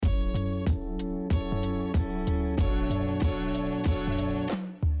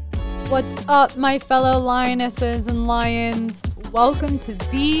What's up, my fellow lionesses and lions? Welcome to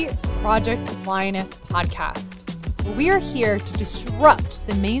the Project Lioness podcast, where we are here to disrupt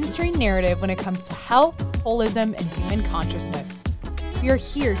the mainstream narrative when it comes to health, holism, and human consciousness. We are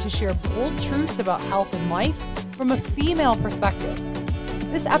here to share bold truths about health and life from a female perspective.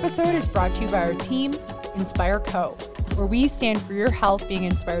 This episode is brought to you by our team, Inspire Co., where we stand for your health being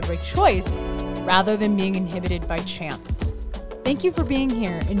inspired by choice rather than being inhibited by chance. Thank you for being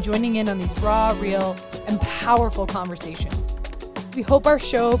here and joining in on these raw, real, and powerful conversations. We hope our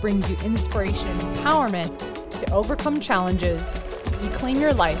show brings you inspiration and empowerment to overcome challenges, reclaim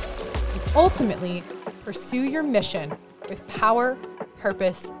your life, and ultimately pursue your mission with power,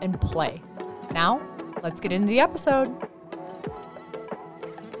 purpose, and play. Now, let's get into the episode.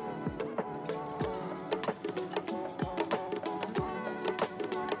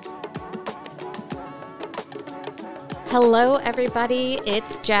 Hello, everybody.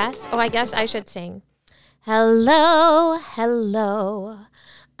 It's Jess. Oh, I guess I should sing. Hello.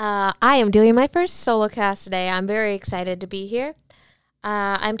 I am doing my first solo cast today. I'm very excited to be here.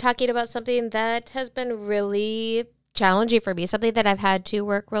 I'm talking about something that has been really challenging for me, something that I've had to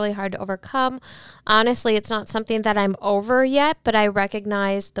work really hard to overcome. Honestly, it's not something that I'm over yet, but I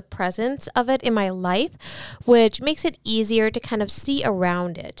recognize the presence of it in my life, which makes it easier to kind of see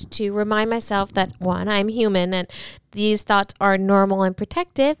around it, to remind myself that, one, I'm human and these thoughts are normal and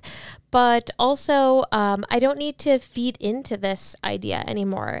protective, but also I don't need to feed into this idea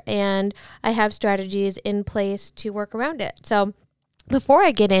anymore, and I have strategies in place to work around it. So before I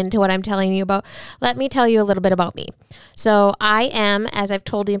get into what I'm telling you about, let me tell you a little bit about me. So I am, as I've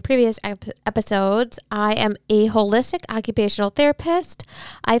told you in previous episodes, I am a holistic occupational therapist.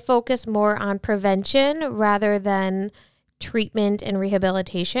 I focus more on prevention rather than treatment and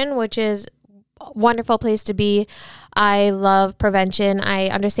rehabilitation, which is a wonderful place to be. I love prevention. I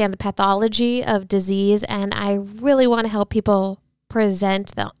understand the pathology of disease, and I really want to help people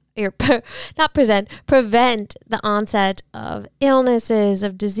prevent the onset of illnesses,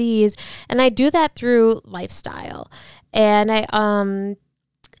 of disease. And I do that through lifestyle. And I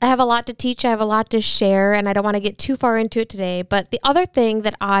have a lot to teach. I have a lot to share, and I don't want to get too far into it today. But the other thing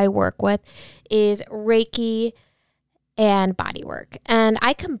that I work with is Reiki and body work. And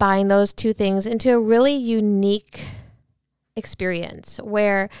I combine those two things into a really unique experience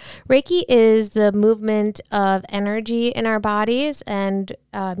where Reiki is the movement of energy in our bodies and,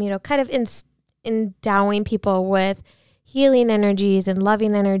 kind of endowing people with healing energies and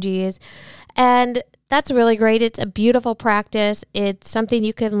loving energies. And that's really great. It's a beautiful practice. It's something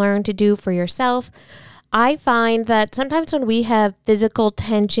you can learn to do for yourself. I find that sometimes when we have physical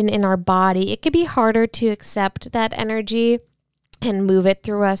tension in our body, it can be harder to accept that energy and move it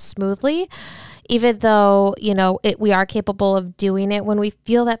through us smoothly. Even though, we are capable of doing it, when we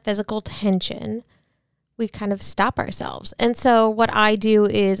feel that physical tension, we kind of stop ourselves. And so what I do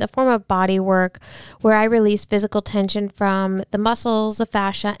is a form of body work where I release physical tension from the muscles, the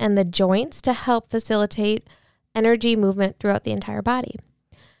fascia, and the joints to help facilitate energy movement throughout the entire body.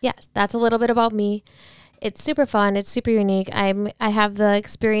 Yes, that's a little bit about me. It's super fun. It's super unique. I have the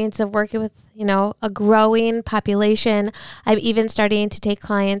experience of working with, a growing population. I'm even starting to take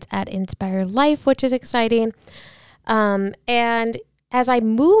clients at Inspire Life, which is exciting. And as I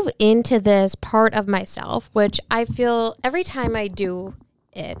move into this part of myself, which I feel every time I do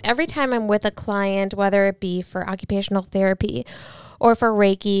it, every time I'm with a client, whether it be for occupational therapy or for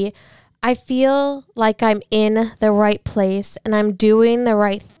Reiki, I feel like I'm in the right place and I'm doing the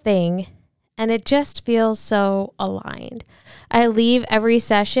right thing. And it just feels so aligned. I leave every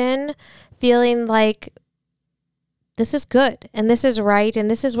session feeling like this is good and this is right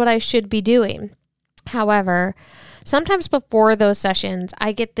and this is what I should be doing. However, sometimes before those sessions,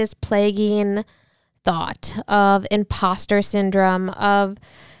 I get this plaguing thought of imposter syndrome, of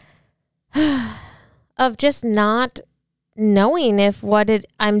just not knowing if what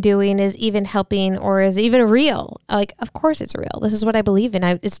I'm doing is even helping or is even real. Like, of course it's real. This is what I believe in.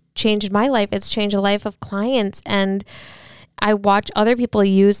 It's changed my life. It's changed the life of clients. And I watch other people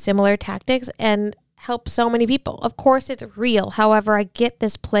use similar tactics and help so many people. Of course it's real. However, I get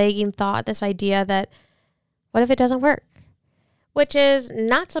this plaguing thought, this idea that what if it doesn't work? Which is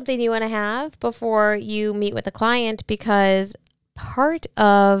not something you want to have before you meet with a client, because part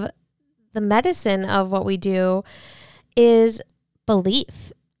of the medicine of what we do is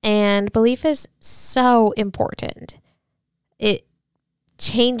belief, and belief is so important. It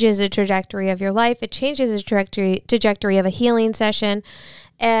changes the trajectory of your life. It changes the trajectory of a healing session.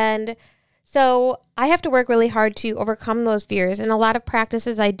 And So I have to work really hard to overcome those fears. And a lot of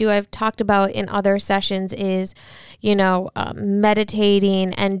practices I've talked about in other sessions is,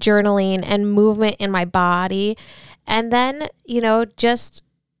 meditating and journaling and movement in my body. And then, just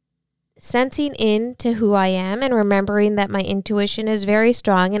sensing into who I am and remembering that my intuition is very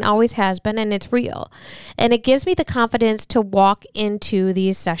strong and always has been, and it's real. And it gives me the confidence to walk into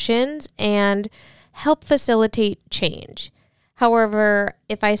these sessions and help facilitate change. However,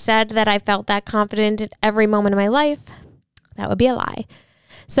 if I said that I felt that confident at every moment of my life, that would be a lie.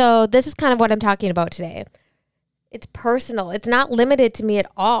 So this is kind of what I'm talking about today. It's personal. It's not limited to me at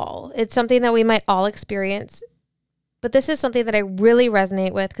all. It's something that we might all experience. But this is something that I really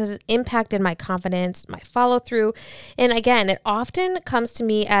resonate with because it's impacted my confidence, my follow through. And again, it often comes to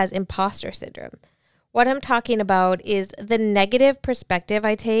me as imposter syndrome. What I'm talking about is the negative perspective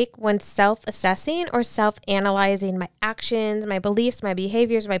I take when self-assessing or self-analyzing my actions, my beliefs, my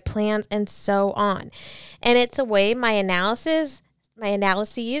behaviors, my plans, and so on. And it's a way my analyses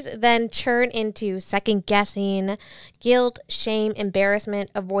then churn into second guessing, guilt, shame,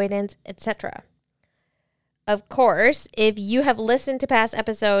 embarrassment, avoidance, etc. Of course, if you have listened to past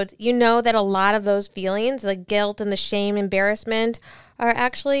episodes, you know that a lot of those feelings, the guilt and the shame, embarrassment, are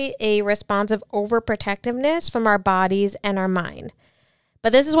actually a response of overprotectiveness from our bodies and our mind.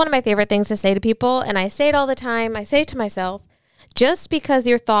 But this is one of my favorite things to say to people, and I say it all the time. I say it to myself, just because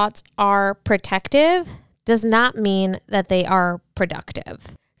your thoughts are protective does not mean that they are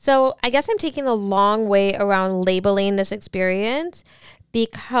productive. So I guess I'm taking the long way around labeling this experience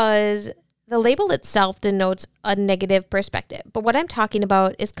because the label itself denotes a negative perspective, but what I'm talking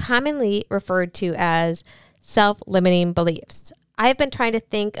about is commonly referred to as self-limiting beliefs. I've been trying to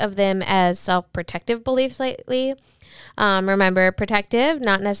think of them as self-protective beliefs lately. Remember, protective,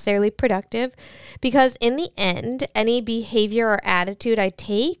 not necessarily productive, because in the end, any behavior or attitude I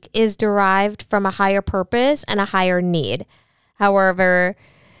take is derived from a higher purpose and a higher need. However,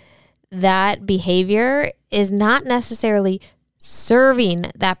 that behavior is not necessarily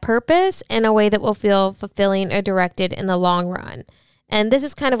serving that purpose in a way that will feel fulfilling or directed in the long run. And this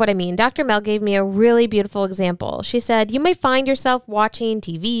is kind of what I mean. Dr. Mel gave me a really beautiful example. She said, you may find yourself watching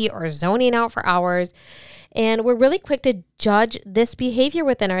TV or zoning out for hours, and we're really quick to judge this behavior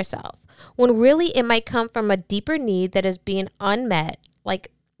within ourselves, when really it might come from a deeper need that is being unmet. Like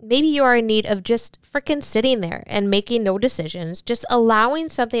maybe you are in need of just freaking sitting there and making no decisions, just allowing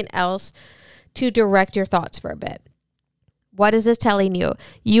something else to direct your thoughts for a bit. What is this telling you?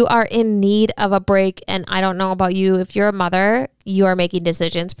 You are in need of a break. And I don't know about you. If you're a mother, you are making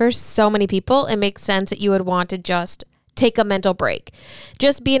decisions for so many people. It makes sense that you would want to just take a mental break.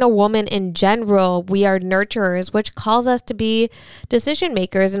 Just being a woman in general, we are nurturers, which calls us to be decision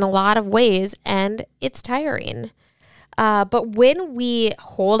makers in a lot of ways. And it's tiring. But when we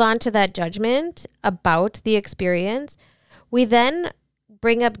hold on to that judgment about the experience, we then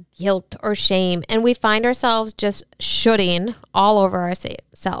bring up guilt or shame, and we find ourselves just shoulding all over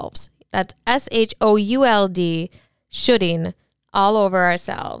ourselves. That's SHOULD, shoulding all over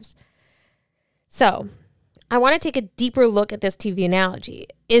ourselves. So I want to take a deeper look at this TV analogy.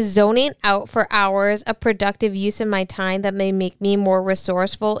 Is zoning out for hours a productive use of my time that may make me more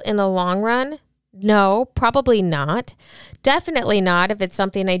resourceful in the long run? No, probably not. Definitely not if it's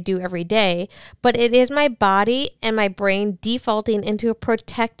something I do every day, but it is my body and my brain defaulting into a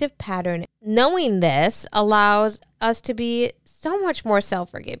protective pattern. Knowing this allows us to be so much more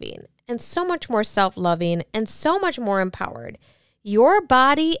self-forgiving and so much more self-loving and so much more empowered. Your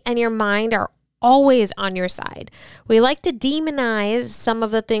body and your mind are always on your side. We like to demonize some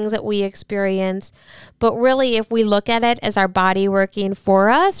of the things that we experience, but really if we look at it as our body working for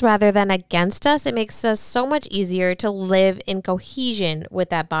us rather than against us, it makes us so much easier to live in cohesion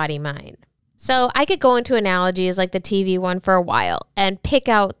with that body mind. So I could go into analogies like the TV one for a while and pick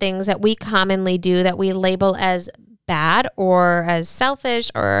out things that we commonly do that we label as bad or as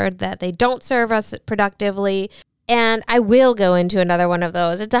selfish or that they don't serve us productively. And I will go into another one of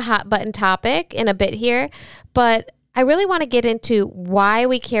those. It's a hot button topic in a bit here, but I really want to get into why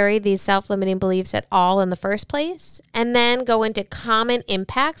we carry these self-limiting beliefs at all in the first place, and then go into common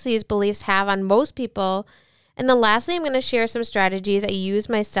impacts these beliefs have on most people. And then lastly, I'm going to share some strategies I use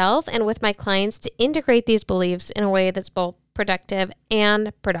myself and with my clients to integrate these beliefs in a way that's both productive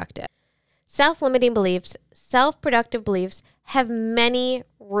and productive. Self-limiting beliefs, self-productive beliefs have many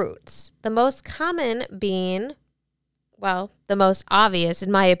roots. The most common being, well, the most obvious,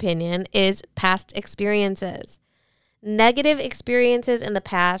 in my opinion, is past experiences. Negative experiences in the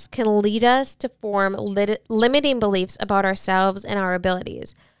past can lead us to form limiting beliefs about ourselves and our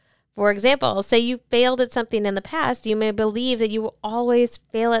abilities. For example, say you failed at something in the past, you may believe that you will always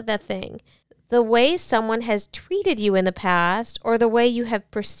fail at that thing. The way someone has treated you in the past or the way you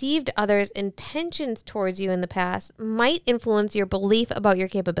have perceived others' intentions towards you in the past might influence your belief about your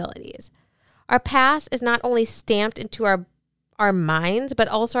capabilities. Our past is not only stamped into our minds, but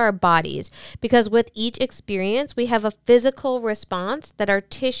also our bodies, because with each experience, we have a physical response that our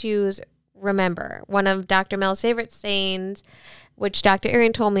tissues remember. One of Dr. Mel's favorite sayings, which Dr.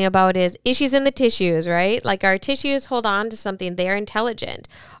 Erin told me about, is issues in the tissues, right? Like our tissues hold on to something. They are intelligent.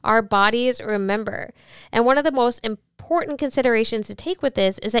 Our bodies remember. And one of the most important considerations to take with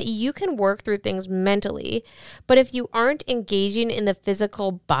this is that you can work through things mentally, but if you aren't engaging in the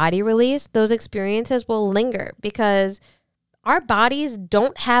physical body release, those experiences will linger because our bodies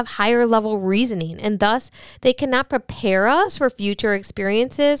don't have higher level reasoning, and thus they cannot prepare us for future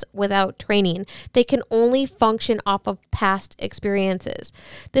experiences without training. They can only function off of past experiences.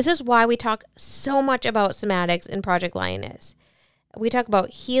 This is why we talk so much about somatics in Project Lioness. We talk about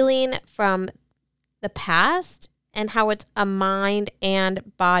healing from the past and how it's a mind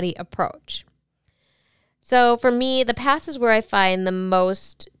and body approach. So for me, the past is where I find the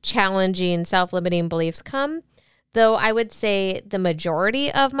most challenging self-limiting beliefs come. Though I would say the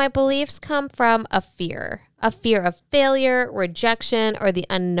majority of my beliefs come from a fear of failure, rejection, or the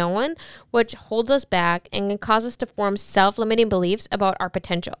unknown, which holds us back and can cause us to form self-limiting beliefs about our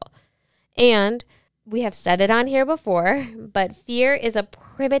potential. And we have said it on here before, but fear is a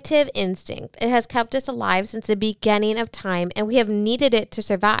primitive instinct. It has kept us alive since the beginning of time, and we have needed it to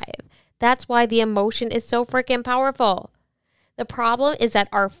survive. That's why the emotion is so freaking powerful. The problem is that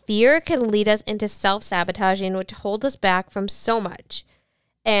our fear can lead us into self-sabotaging, which holds us back from so much.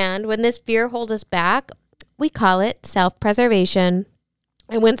 And when this fear holds us back, we call it self-preservation.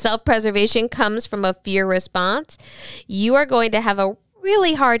 And when self-preservation comes from a fear response, you are going to have a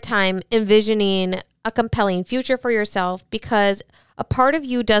really hard time envisioning a compelling future for yourself because a part of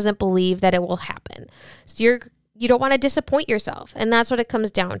you doesn't believe that it will happen. So you don't want to disappoint yourself. And that's what it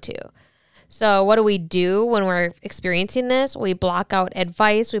comes down to. So what do we do when we're experiencing this? We block out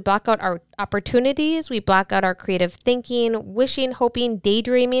advice, we block out our opportunities, we block out our creative thinking, wishing, hoping,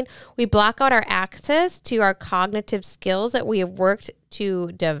 daydreaming. We block out our access to our cognitive skills that we have worked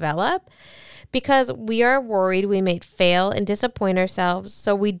to develop because we are worried we may fail and disappoint ourselves,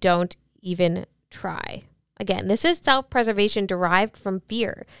 so we don't even try. Again, this is self-preservation derived from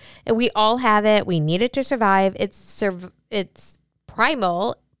fear. And we all have it. We need it to survive. It's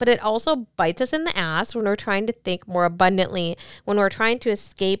primal. But it also bites us in the ass when we're trying to think more abundantly, when we're trying to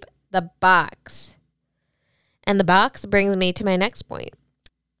escape the box. And the box brings me to my next point.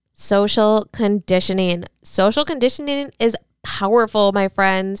 Social conditioning. Social conditioning is powerful, my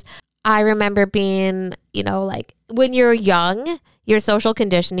friends. I remember being, like when you're young, your social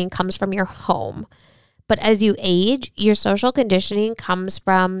conditioning comes from your home. But as you age, your social conditioning comes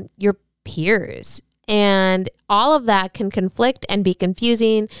from your peers. And all of that can conflict and be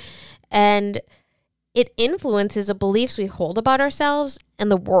confusing, and it influences the beliefs we hold about ourselves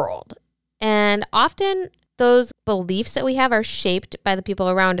and the world. And often those beliefs that we have are shaped by the people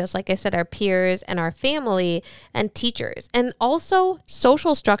around us, like I said, our peers and our family and teachers, and also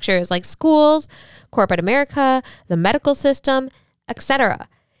social structures like schools, corporate America, the medical system, etc.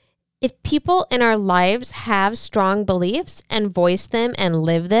 If people in our lives have strong beliefs and voice them and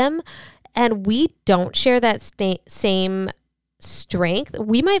live them, and we don't share that same strength,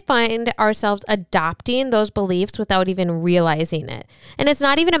 we might find ourselves adopting those beliefs without even realizing it. And it's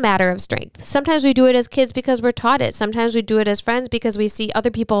not even a matter of strength. Sometimes we do it as kids because we're taught it. Sometimes we do it as friends because we see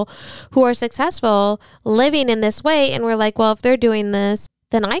other people who are successful living in this way. And we're like, well, if they're doing this,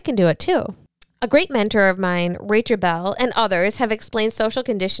 then I can do it too. A great mentor of mine, Rachel Bell, and others have explained social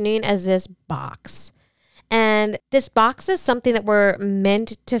conditioning as this box. And this box is something that we're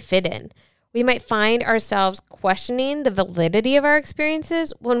meant to fit in. We might find ourselves questioning the validity of our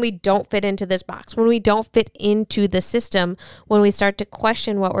experiences when we don't fit into this box, when we don't fit into the system, when we start to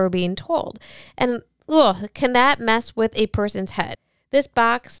question what we're being told. And can that mess with a person's head? This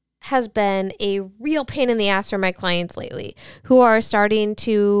box has been a real pain in the ass for my clients lately who are starting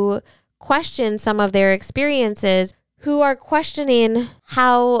to question some of their experiences, who are questioning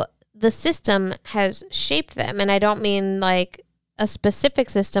how the system has shaped them. And I don't mean like a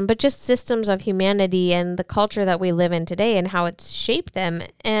specific system, but just systems of humanity and the culture that we live in today and how it's shaped them.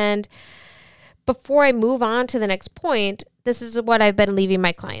 And before I move on to the next point, this is what I've been leaving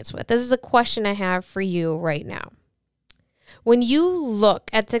my clients with. This is a question I have for you right now. When you look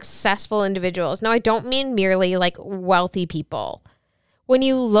at successful individuals, now I don't mean merely like wealthy people. When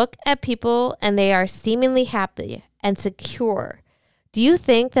you look at people and they are seemingly happy and secure, do you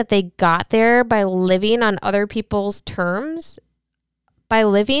think that they got there by living on other people's terms? by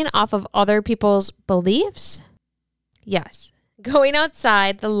living off of other people's beliefs? Yes, going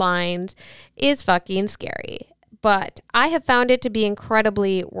outside the lines is fucking scary, but I have found it to be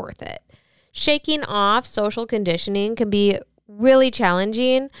incredibly worth it. Shaking off social conditioning can be really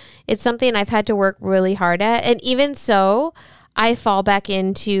challenging. It's something I've had to work really hard at. And even so, I fall back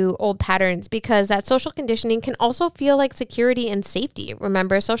into old patterns because that social conditioning can also feel like security and safety.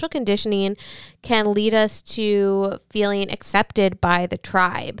 Remember, social conditioning can lead us to feeling accepted by the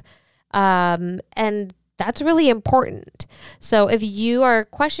tribe. And that's really important. So if you are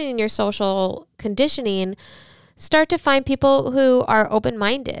questioning your social conditioning, start to find people who are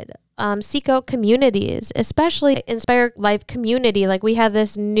open-minded. Seek out communities, especially Inspire Life community. Like we have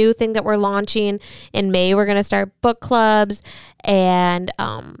this new thing that we're launching in May. We're going to start book clubs and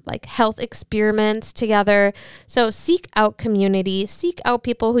like health experiments together. So seek out community, seek out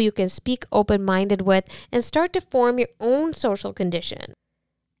people who you can speak open-minded with, and start to form your own social condition.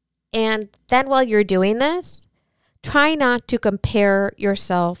 And then while you're doing this, try not to compare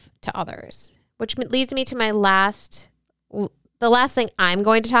yourself to others, which leads me to the last thing I'm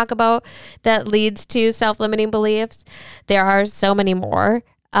going to talk about that leads to self-limiting beliefs. There are so many more,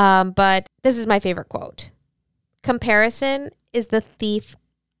 but this is my favorite quote. Comparison is the thief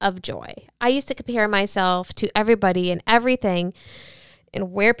of joy. I used to compare myself to everybody and everything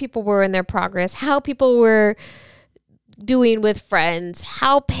and where people were in their progress, how people were doing with friends,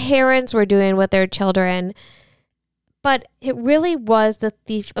 how parents were doing with their children. But it really was the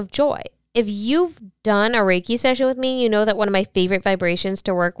thief of joy. If you've done a Reiki session with me, you know that one of my favorite vibrations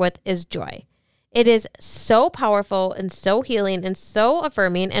to work with is joy. It is so powerful and so healing and so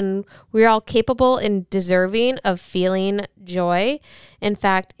affirming, and we're all capable and deserving of feeling joy. In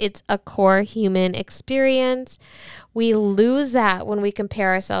fact, it's a core human experience. We lose that when we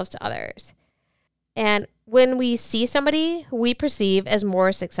compare ourselves to others. And when we see somebody who we perceive as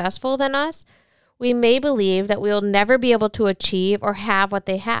more successful than us, we may believe that we'll never be able to achieve or have what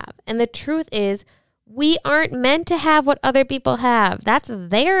they have. And the truth is, we aren't meant to have what other people have. That's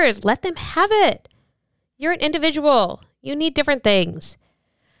theirs. Let them have it. You're an individual. You need different things.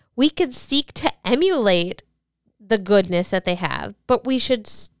 We could seek to emulate the goodness that they have, but we should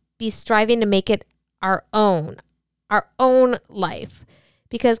be striving to make it our own life.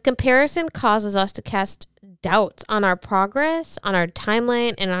 Because comparison causes us to cast doubts on our progress, on our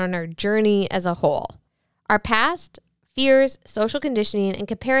timeline, and on our journey as a whole. Our past, fears, social conditioning, and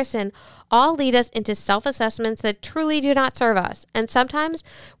comparison all lead us into self-assessments that truly do not serve us. And sometimes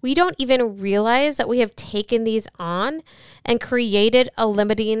we don't even realize that we have taken these on and created a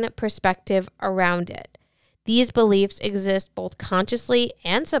limiting perspective around it. These beliefs exist both consciously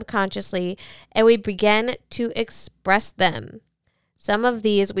and subconsciously, and we begin to express them. Some of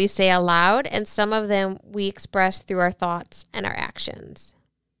these we say aloud, and some of them we express through our thoughts and our actions.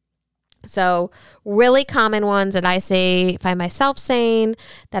 So really common ones that I find myself saying,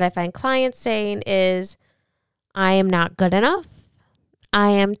 that I find clients saying is, I am not good enough. I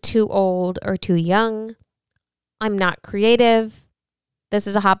am too old or too young. I'm not creative. This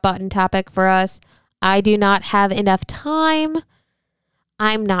is a hot button topic for us. I do not have enough time.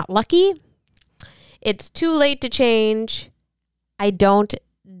 I'm not lucky. It's too late to change. I don't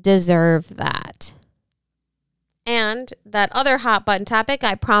deserve that. And that other hot button topic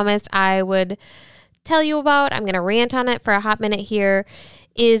I promised I would tell you about, I'm going to rant on it for a hot minute here,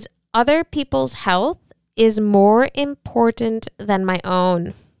 is other people's health is more important than my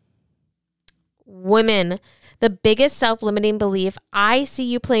own. Women, the biggest self-limiting belief I see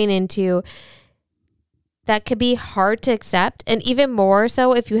you playing into that could be hard to accept, and even more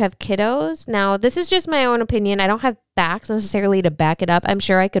so if you have kiddos. Now, this is just my own opinion. I don't have facts necessarily to back it up. I'm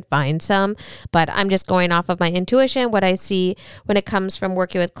sure I could find some, but I'm just going off of my intuition, what I see when it comes from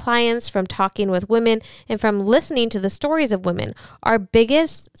working with clients, from talking with women, and from listening to the stories of women. Our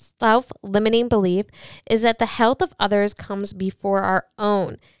biggest self-limiting belief is that the health of others comes before our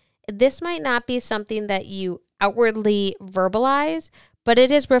own. This might not be something that you outwardly verbalize, but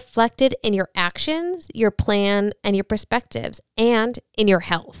it is reflected in your actions, your plan, and your perspectives, and in your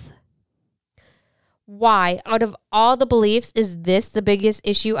health. Why, out of all the beliefs, is this the biggest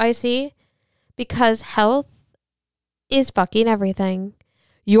issue I see? Because health is fucking everything.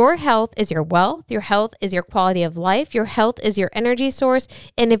 Your health is your wealth. Your health is your quality of life. Your health is your energy source.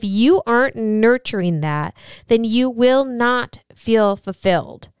 And if you aren't nurturing that, then you will not feel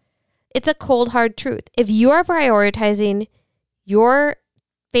fulfilled. It's a cold, hard truth. If you are prioritizing your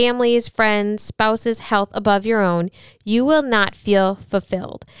family's, friends, spouse's health above your own, you will not feel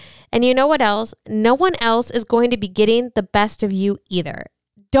fulfilled. And you know what else? No one else is going to be getting the best of you either.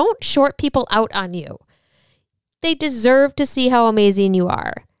 Don't short people out on you. They deserve to see how amazing you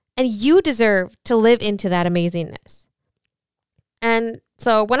are. And you deserve to live into that amazingness. And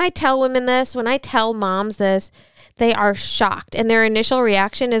so when I tell women this, when I tell moms this, they are shocked. And their initial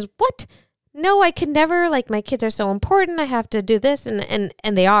reaction is, what? No, I can never, like, my kids are so important. I have to do this. And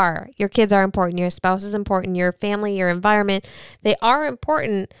they are. Your kids are important. Your spouse is important. Your family, your environment, they are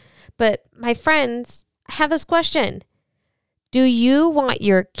important. But my friends, I have this question. Do you want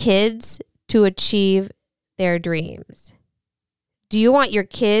your kids to achieve their dreams? Do you want your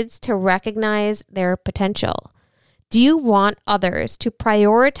kids to recognize their potential? Do you want others to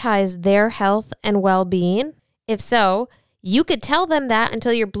prioritize their health and well-being? If so, you could tell them that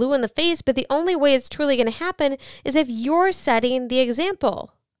until you're blue in the face, but the only way it's truly going to happen is if you're setting the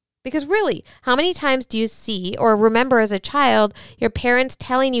example. Because really, how many times do you see or remember as a child your parents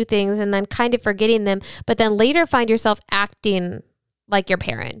telling you things and then kind of forgetting them, but then later find yourself acting like your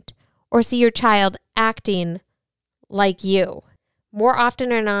parent, or see your child acting like you? More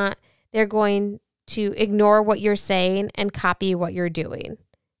often or not, they're going to ignore what you're saying and copy what you're doing,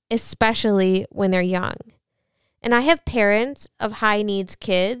 especially when they're young. And I have parents of high needs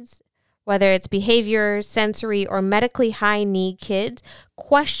kids, whether it's behavior, sensory, or medically high need kids,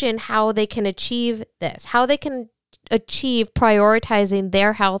 question how they can achieve this, how they can achieve prioritizing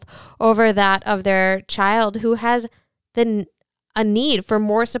their health over that of their child who has a need for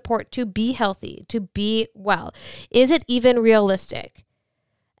more support to be healthy, to be well. Is it even realistic?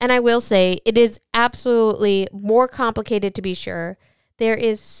 And I will say it is absolutely more complicated, to be sure. There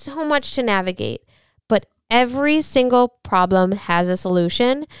is so much to navigate, but every single problem has a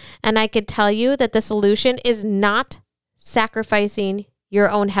solution. And I could tell you that the solution is not sacrificing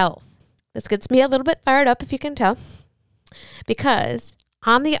your own health. This gets me a little bit fired up, if you can tell, because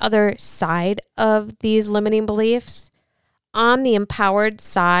on the other side of these limiting beliefs, on the empowered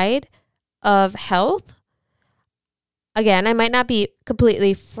side of health, again, I might not be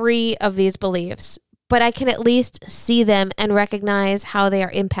completely free of these beliefs, but I can at least see them and recognize how they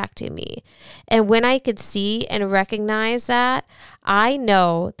are impacting me. And when I could see and recognize that, I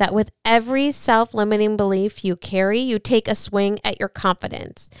know that with every self-limiting belief you carry, you take a swing at your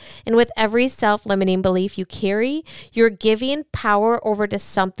confidence. And with every self-limiting belief you carry, you're giving power over to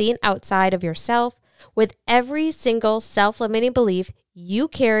something outside of yourself. With every single self-limiting belief you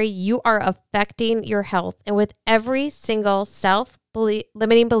carry, you are affecting your health. And with every single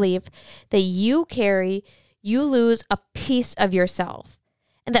limiting belief that you carry, you lose a piece of yourself.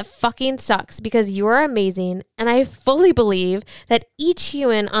 And that fucking sucks because you are amazing. And I fully believe that each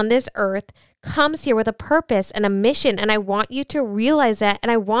human on this earth comes here with a purpose and a mission. And I want you to realize that,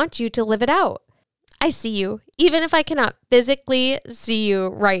 and I want you to live it out. I see you, even if I cannot physically see you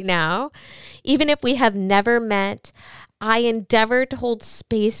right now. Even if we have never met, I endeavor to hold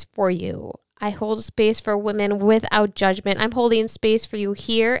space for you. I hold space for women without judgment. I'm holding space for you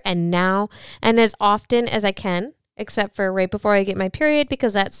here and now, and as often as I can, except for right before I get my period,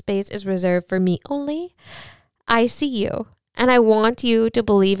 because that space is reserved for me only. I see you. And I want you to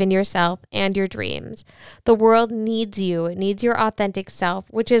believe in yourself and your dreams. The world needs you. It needs your authentic self,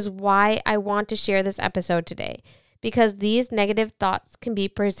 which is why I want to share this episode today, because these negative thoughts can be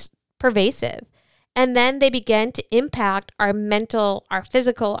pervasive. And then they begin to impact our mental, our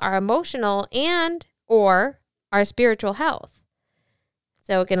physical, our emotional, and or our spiritual health.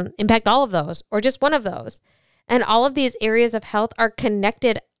 So it can impact all of those or just one of those. And all of these areas of health are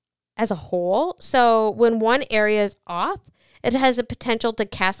connected as a whole. So when one area is off, it has a potential to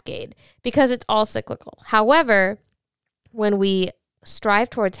cascade because it's all cyclical. However, when we strive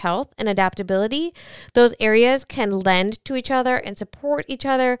towards health and adaptability, those areas can lend to each other and support each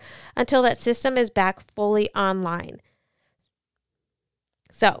other until that system is back fully online.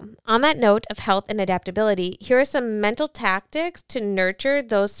 So, on that note of health and adaptability, here are some mental tactics to nurture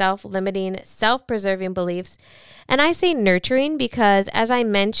those self-limiting, self-preserving beliefs. And I say nurturing because, as I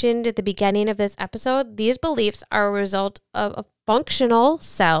mentioned at the beginning of this episode, these beliefs are a result of a functional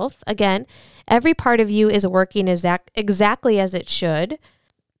self. Again, every part of you is working exactly as it should,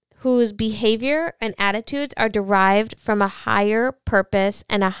 whose behavior and attitudes are derived from a higher purpose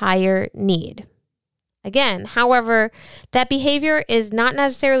and a higher need. Again, however, that behavior is not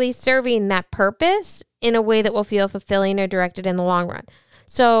necessarily serving that purpose in a way that will feel fulfilling or directed in the long run.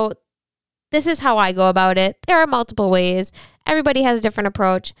 So this is how I go about it. There are multiple ways. Everybody has a different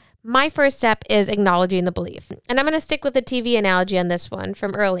approach. My first step is acknowledging the belief. And I'm going to stick with the TV analogy on this one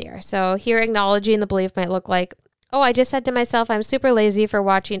from earlier. So here, acknowledging the belief might look like, oh, I just said to myself, I'm super lazy for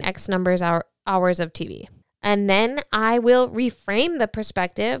watching X numbers hours of TV. And then I will reframe the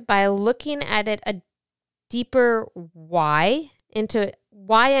perspective by looking at it a deeper why into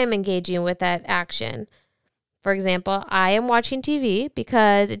why I'm engaging with that action. For example, I am watching TV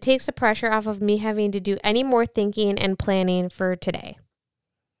because it takes the pressure off of me having to do any more thinking and planning for today.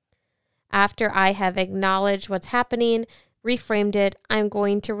 After I have acknowledged what's happening, reframed it, I'm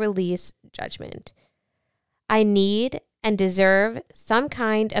going to release judgment. I need and deserve some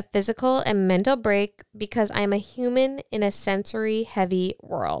kind of physical and mental break because I'm a human in a sensory heavy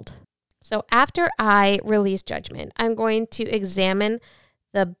world. So after I release judgment, I'm going to examine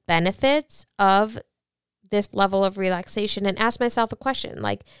the benefits of this level of relaxation and ask myself a question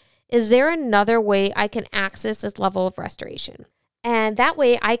like, is there another way I can access this level of restoration? And that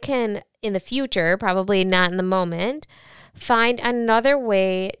way I can, in the future, probably not in the moment, find another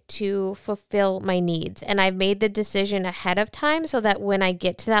way to fulfill my needs. And I've made the decision ahead of time so that when I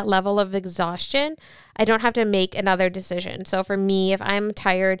get to that level of exhaustion, I don't have to make another decision. So for me, if I'm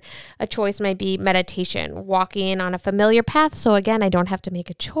tired, a choice might be meditation, walking on a familiar path. So again, I don't have to make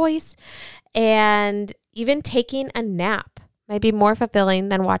a choice. And even taking a nap might be more fulfilling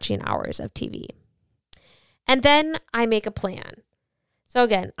than watching hours of TV. And then I make a plan. So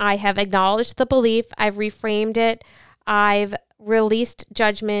again, I have acknowledged the belief, I've reframed it, I've released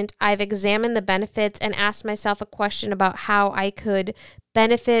judgment, I've examined the benefits and asked myself a question about how I could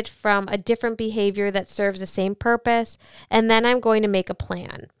benefit from a different behavior that serves the same purpose, and then I'm going to make a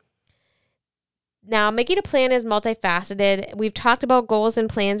plan. Now, making a plan is multifaceted. We've talked about goals and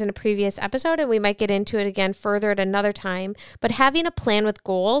plans in a previous episode, and we might get into it again further at another time. But having a plan with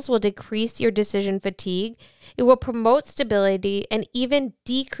goals will decrease your decision fatigue. It will promote stability and even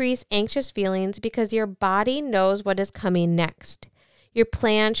decrease anxious feelings because your body knows what is coming next. Your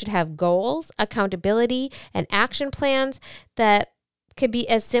plan should have goals, accountability, and action plans that could be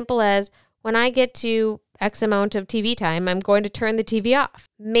as simple as, when I get to X amount of TV time, I'm going to turn the TV off.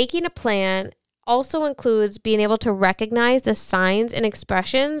 Making a plan also includes being able to recognize the signs and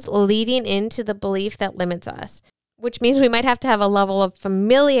expressions leading into the belief that limits us, which means we might have to have a level of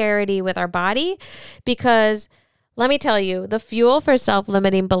familiarity with our body because, let me tell you, the fuel for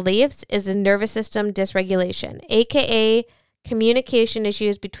self-limiting beliefs is a nervous system dysregulation, aka communication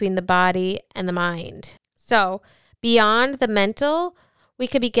issues between the body and the mind. So beyond the mental, we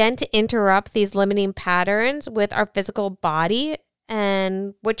could begin to interrupt these limiting patterns with our physical body,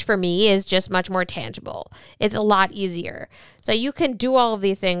 and which for me is just much more tangible. It's a lot easier. So you can do all of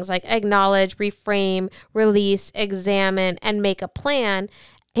these things like acknowledge, reframe, release, examine, and make a plan,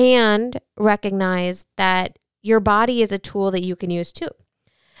 and recognize that your body is a tool that you can use too.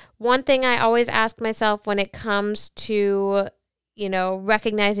 One thing I always ask myself when it comes to,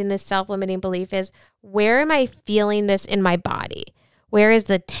 recognizing this self-limiting belief is, where am I feeling this in my body? Where is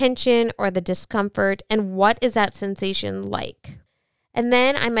the tension or the discomfort, and what is that sensation like? And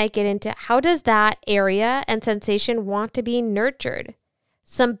then I might get into, how does that area and sensation want to be nurtured?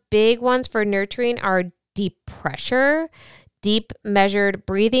 Some big ones for nurturing are deep pressure, deep measured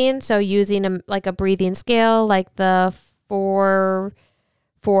breathing. So using a breathing scale like the 4-4-4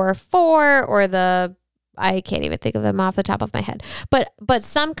 or the, I can't even think of them off the top of my head, but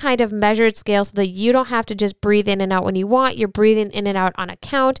some kind of measured scale so that you don't have to just breathe in and out when you want. You're breathing in and out on a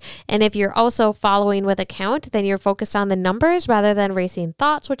count. And if you're also following with a count, then you're focused on the numbers rather than racing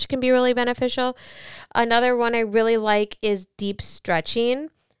thoughts, which can be really beneficial. Another one I really like is deep stretching,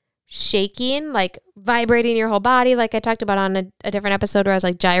 shaking, like vibrating your whole body, like I talked about on a different episode where I was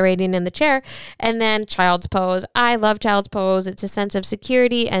like gyrating in the chair. And then child's pose. I love child's pose. It's a sense of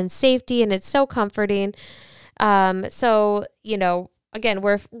security and safety, and it's so comforting. So, again,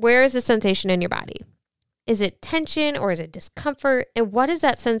 where is the sensation in your body? Is it tension or is it discomfort? And what does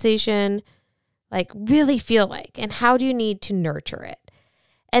that sensation really feel like? And how do you need to nurture it?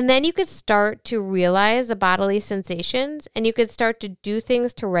 And then you could start to realize the bodily sensations, and you could start to do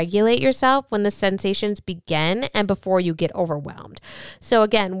things to regulate yourself when the sensations begin and before you get overwhelmed. So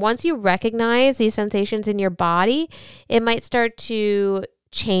again, once you recognize these sensations in your body, it might start to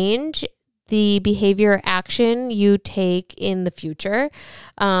change the behavior or action you take in the future.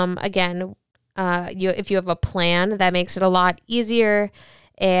 If you have a plan, that makes it a lot easier,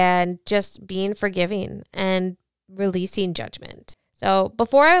 and just being forgiving and releasing judgment. So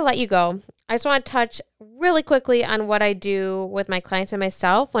before I let you go, I just want to touch really quickly on what I do with my clients and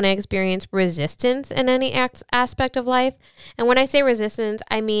myself when I experience resistance in any aspect of life. And when I say resistance,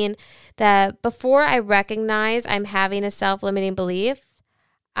 I mean that before I recognize I'm having a self-limiting belief,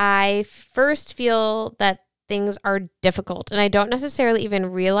 I first feel that things are difficult. And I don't necessarily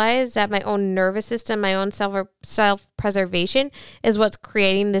even realize that my own nervous system, my own self-preservation is what's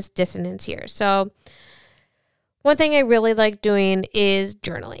creating this dissonance here. So one thing I really like doing is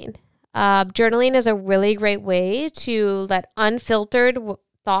journaling. Journaling is a really great way to let unfiltered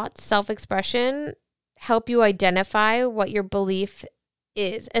thoughts, self-expression help you identify what your belief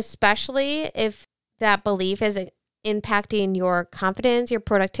is, especially if that belief is impacting your confidence, your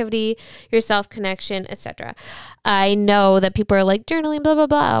productivity, your self-connection, etc. I know that people are like journaling, blah, blah,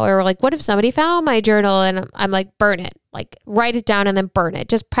 blah. Or like, what if somebody found my journal? And I'm like, burn it. Like, write it down and then burn it.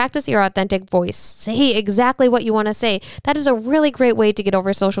 Just practice your authentic voice. Say exactly what you want to say. That is a really great way to get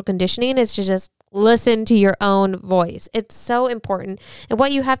over social conditioning, is to just listen to your own voice. It's so important. And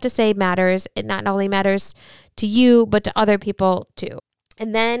what you have to say matters. It not only matters to you, but to other people too.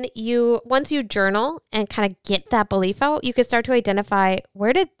 And then once you journal and kind of get that belief out, you can start to identify,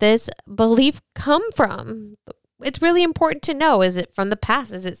 where did this belief come from? It's really important to know. Is it from the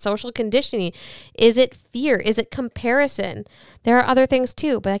past? Is it social conditioning? Is it fear? Is it comparison? There are other things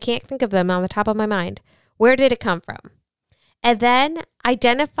too, but I can't think of them on the top of my mind. Where did it come from? And then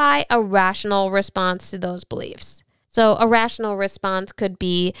identify a rational response to those beliefs. So a rational response could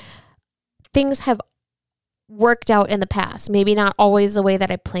be, things have worked out in the past. Maybe not always the way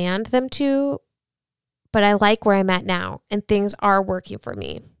that I planned them to, but I like where I'm at now and things are working for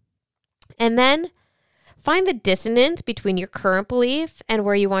me. And then find the dissonance between your current belief and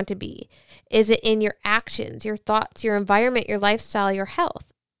where you want to be. Is it in your actions, your thoughts, your environment, your lifestyle, your health?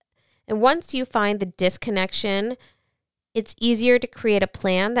 And once you find the disconnection, it's easier to create a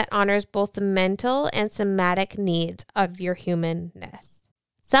plan that honors both the mental and somatic needs of your humanness.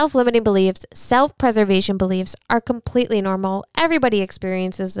 Self-limiting beliefs, self-preservation beliefs are completely normal. Everybody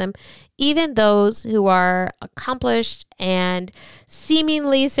experiences them. Even those who are accomplished and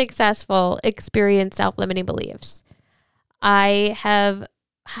seemingly successful experience self-limiting beliefs. I have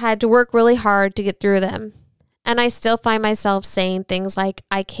had to work really hard to get through them. And I still find myself saying things like,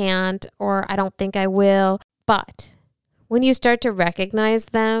 I can't, or I don't think I will. But when you start to recognize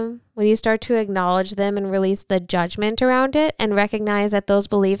them, when you start to acknowledge them and release the judgment around it and recognize that those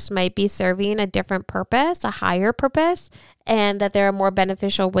beliefs might be serving a different purpose, a higher purpose, and that there are more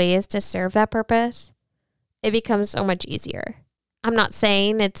beneficial ways to serve that purpose, it becomes so much easier. I'm not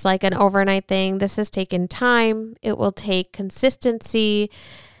saying it's like an overnight thing. This has taken time. It will take consistency,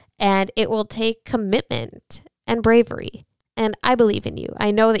 and it will take commitment and bravery. And I believe in you.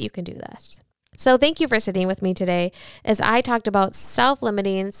 I know that you can do this. So thank you for sitting with me today as I talked about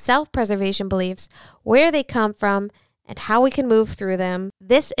self-limiting, self-preservation beliefs, where they come from, and how we can move through them.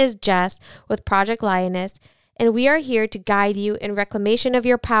 This is Jess with Project Lioness, and we are here to guide you in reclamation of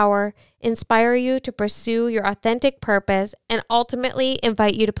your power, inspire you to pursue your authentic purpose, and ultimately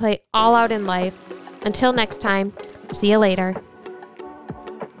invite you to play all out in life. Until next time, see you later.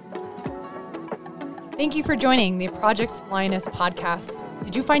 Thank you for joining the Project Lioness podcast.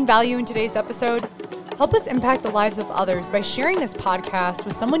 Did you find value in today's episode? Help us impact the lives of others by sharing this podcast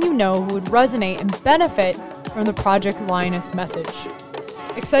with someone you know who would resonate and benefit from the Project Lioness message.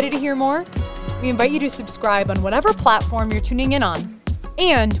 Excited to hear more? We invite you to subscribe on whatever platform you're tuning in on.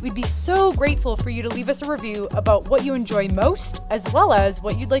 And we'd be so grateful for you to leave us a review about what you enjoy most, as well as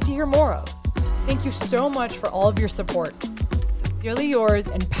what you'd like to hear more of. Thank you so much for all of your support. Sincerely yours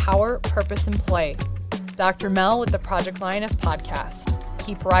in power, purpose, and play. Dr. Mel with the Project Lioness podcast.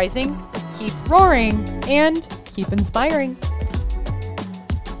 Keep rising, keep roaring, and keep inspiring.